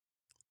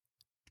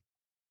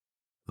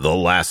The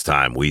last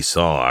time we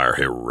saw our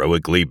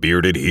heroically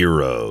bearded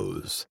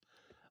heroes,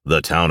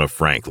 the town of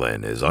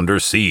Franklin is under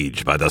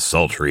siege by the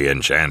sultry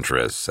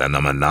enchantress and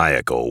the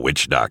maniacal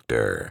witch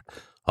doctor,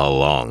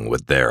 along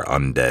with their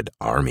undead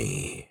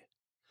army.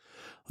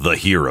 The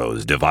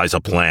heroes devise a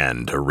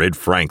plan to rid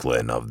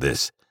Franklin of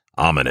this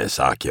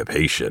ominous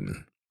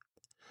occupation.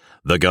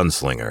 The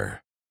gunslinger,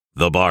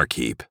 the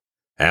barkeep,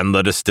 and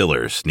the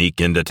distiller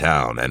sneak into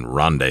town and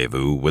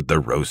rendezvous with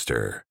the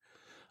roaster,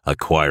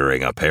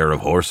 acquiring a pair of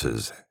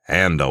horses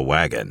and a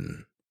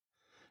wagon.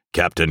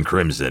 Captain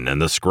Crimson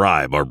and the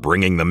scribe are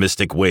bringing the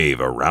Mystic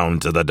Wave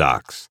around to the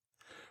docks,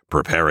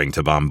 preparing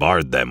to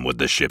bombard them with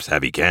the ship's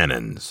heavy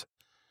cannons.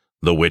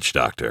 The witch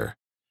doctor,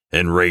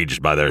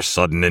 enraged by their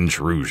sudden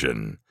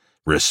intrusion,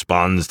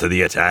 responds to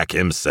the attack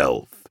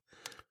himself.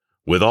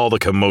 With all the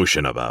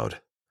commotion about,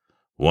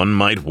 one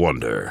might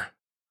wonder,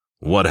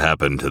 what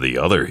happened to the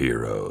other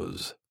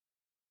heroes?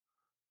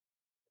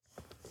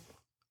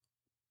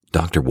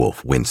 Dr.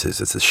 Wolf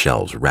winces as the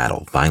shells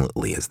rattle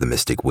violently as the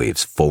Mystic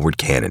Wave's forward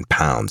cannon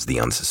pounds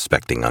the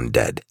unsuspecting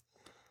undead.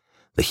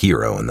 The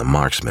hero and the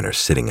marksman are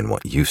sitting in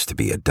what used to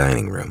be a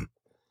dining room.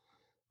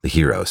 The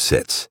hero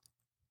sits,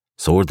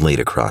 sword laid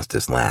across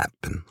his lap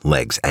and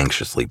legs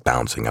anxiously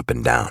bouncing up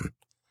and down.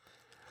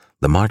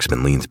 The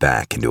marksman leans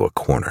back into a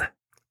corner,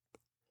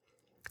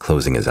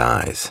 closing his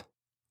eyes,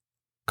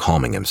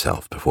 calming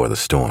himself before the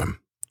storm.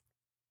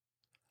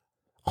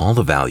 All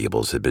the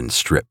valuables had been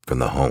stripped from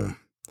the home,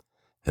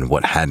 and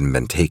what hadn't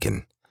been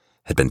taken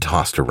had been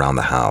tossed around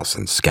the house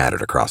and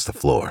scattered across the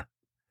floor.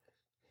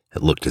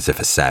 It looked as if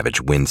a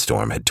savage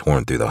windstorm had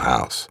torn through the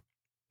house.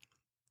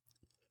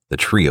 The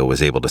trio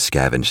was able to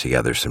scavenge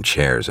together some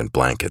chairs and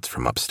blankets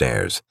from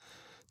upstairs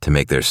to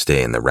make their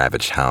stay in the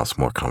ravaged house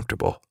more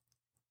comfortable.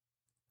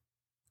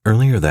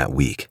 Earlier that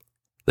week,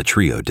 the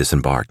trio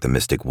disembarked the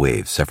Mystic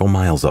Wave several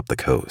miles up the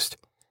coast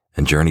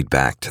and journeyed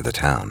back to the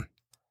town.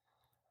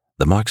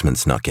 The marksman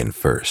snuck in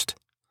first,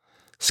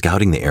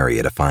 scouting the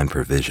area to find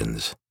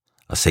provisions,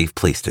 a safe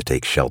place to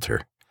take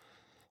shelter,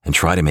 and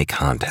try to make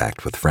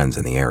contact with friends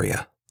in the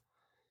area.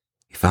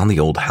 He found the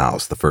old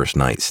house the first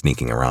night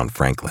sneaking around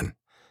Franklin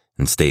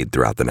and stayed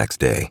throughout the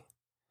next day.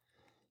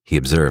 He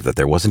observed that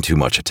there wasn't too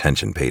much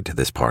attention paid to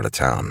this part of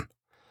town,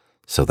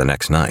 so the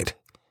next night,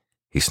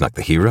 he snuck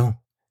the hero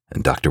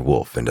and Dr.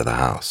 Wolf into the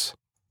house.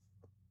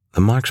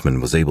 The marksman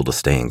was able to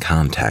stay in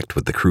contact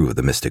with the crew of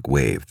the Mystic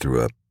Wave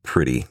through a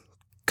pretty,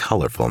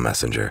 colorful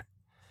messenger.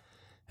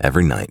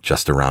 Every night,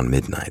 just around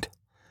midnight,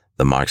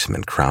 the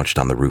marksman crouched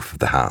on the roof of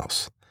the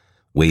house,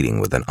 waiting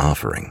with an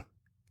offering.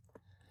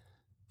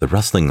 The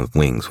rustling of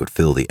wings would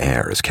fill the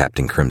air as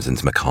Captain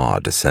Crimson's macaw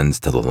descends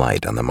to the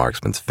light on the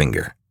marksman's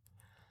finger.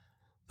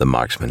 The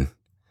marksman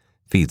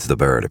feeds the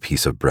bird a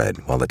piece of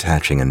bread while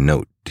attaching a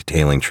note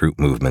detailing troop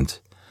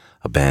movements,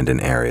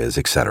 abandoned areas,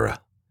 etc.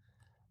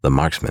 The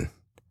marksman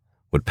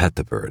would pet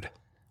the bird,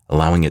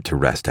 allowing it to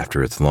rest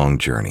after its long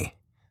journey,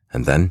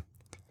 and then,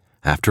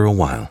 after a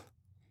while,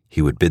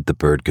 he would bid the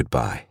bird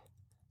goodbye,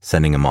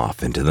 sending him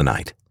off into the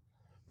night.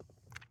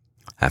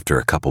 After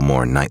a couple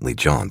more nightly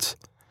jaunts,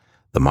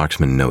 the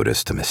marksman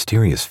noticed a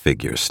mysterious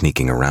figure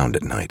sneaking around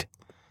at night.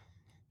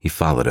 He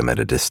followed him at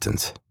a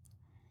distance,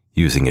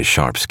 using his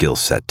sharp skill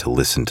set to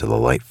listen to the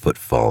light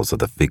footfalls of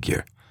the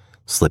figure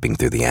slipping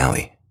through the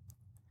alley.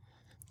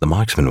 The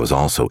marksman was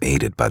also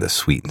aided by the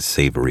sweet and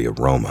savory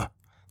aroma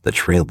that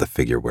trailed the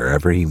figure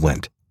wherever he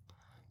went.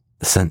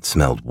 The scent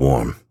smelled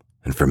warm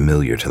and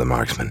familiar to the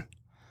marksman,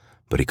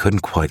 but he couldn't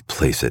quite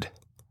place it.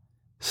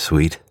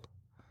 Sweet,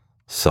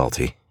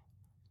 salty,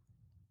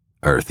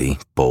 earthy,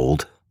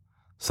 bold,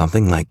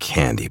 something like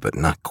candy, but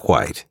not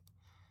quite.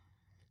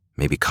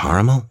 Maybe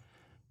caramel?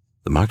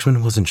 The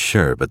marksman wasn't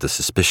sure, but the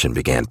suspicion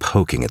began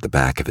poking at the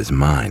back of his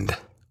mind.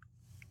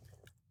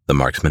 The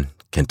marksman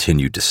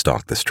continued to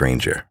stalk the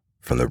stranger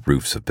from the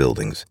roofs of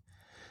buildings.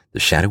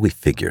 The shadowy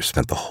figure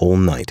spent the whole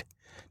night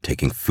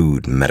taking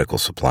food and medical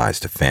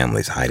supplies to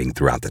families hiding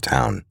throughout the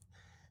town,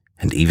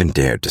 and even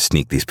dared to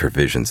sneak these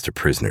provisions to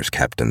prisoners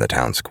kept in the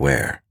town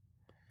square.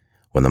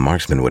 When the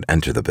marksman would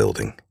enter the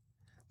building,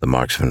 the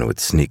marksman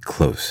would sneak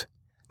close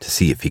to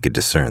see if he could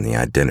discern the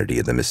identity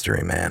of the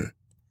mystery man.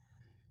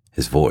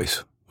 His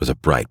voice was a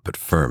bright but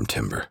firm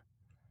timbre,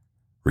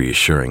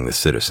 reassuring the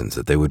citizens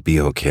that they would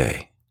be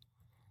okay.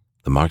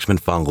 The marksman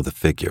followed the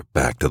figure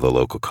back to the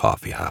local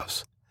coffee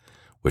house,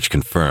 which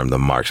confirmed the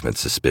marksman's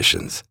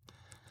suspicions.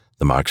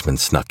 The marksman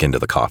snuck into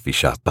the coffee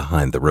shop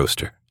behind the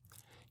roaster.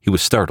 He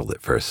was startled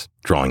at first,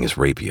 drawing his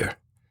rapier,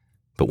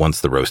 but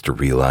once the roaster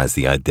realized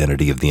the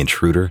identity of the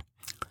intruder,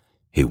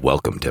 he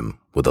welcomed him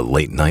with a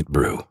late-night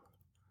brew.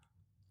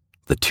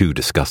 The two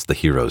discussed the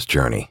hero's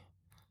journey,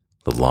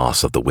 the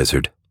loss of the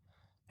wizard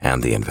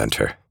and the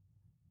inventor,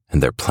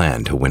 and their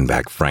plan to win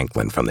back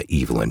Franklin from the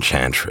evil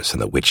enchantress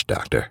and the witch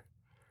doctor.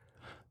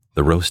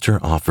 The roaster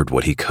offered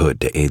what he could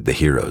to aid the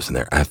heroes in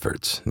their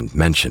efforts and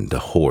mentioned a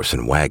horse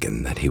and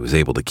wagon that he was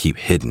able to keep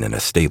hidden in a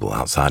stable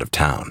outside of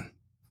town.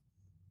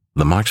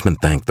 The marksman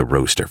thanked the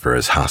roaster for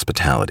his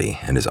hospitality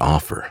and his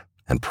offer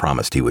and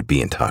promised he would be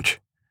in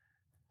touch.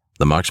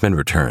 The marksman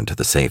returned to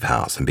the safe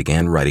house and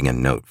began writing a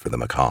note for the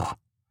macaw.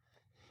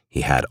 He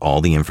had all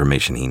the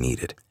information he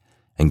needed,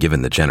 and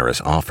given the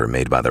generous offer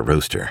made by the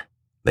roaster,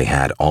 they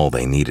had all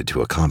they needed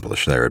to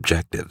accomplish their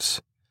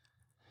objectives.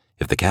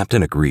 If the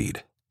captain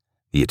agreed,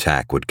 the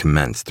attack would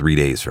commence 3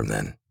 days from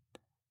then,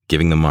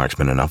 giving the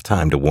marksman enough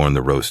time to warn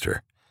the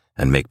roaster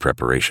and make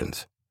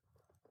preparations.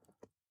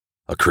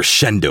 A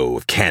crescendo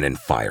of cannon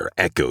fire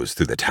echoes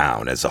through the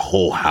town as the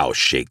whole house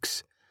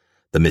shakes.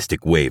 The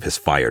mystic wave has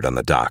fired on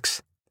the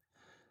docks.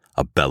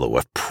 A bellow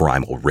of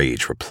primal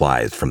rage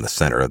replies from the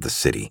center of the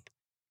city.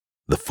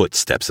 The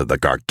footsteps of the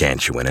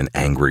gargantuan and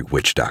angry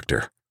witch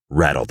doctor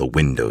rattle the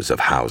windows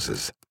of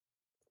houses.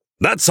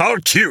 "That's our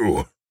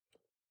cue,"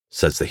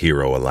 says the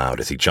hero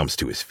aloud as he jumps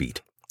to his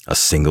feet. A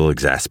single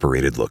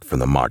exasperated look from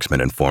the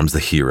marksman informs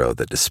the hero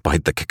that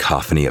despite the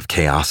cacophony of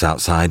chaos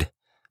outside,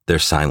 their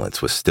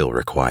silence was still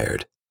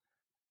required.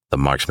 The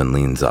marksman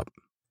leans up,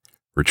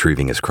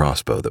 retrieving his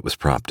crossbow that was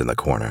propped in the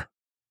corner.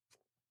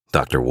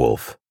 Dr.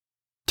 Wolf,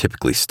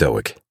 typically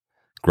stoic,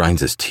 grinds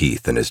his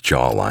teeth and his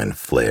jawline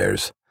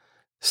flares.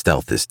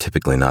 Stealth is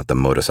typically not the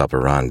modus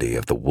operandi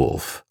of the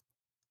wolf.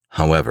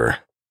 However,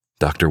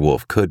 Dr.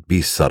 Wolf could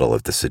be subtle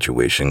if the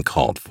situation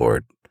called for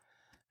it,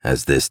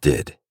 as this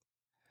did.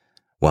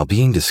 While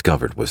being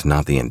discovered was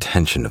not the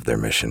intention of their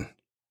mission,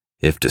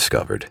 if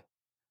discovered,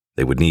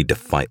 they would need to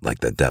fight like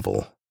the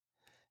devil,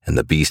 and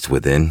the beast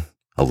within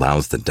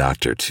allows the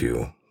doctor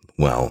to,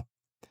 well,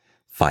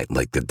 fight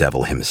like the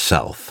devil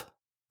himself.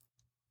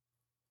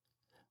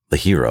 The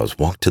heroes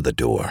walk to the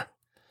door,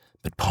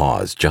 but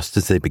pause just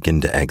as they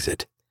begin to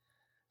exit.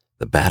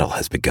 The battle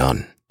has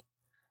begun.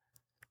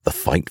 The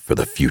fight for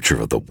the future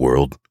of the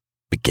world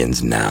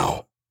begins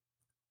now.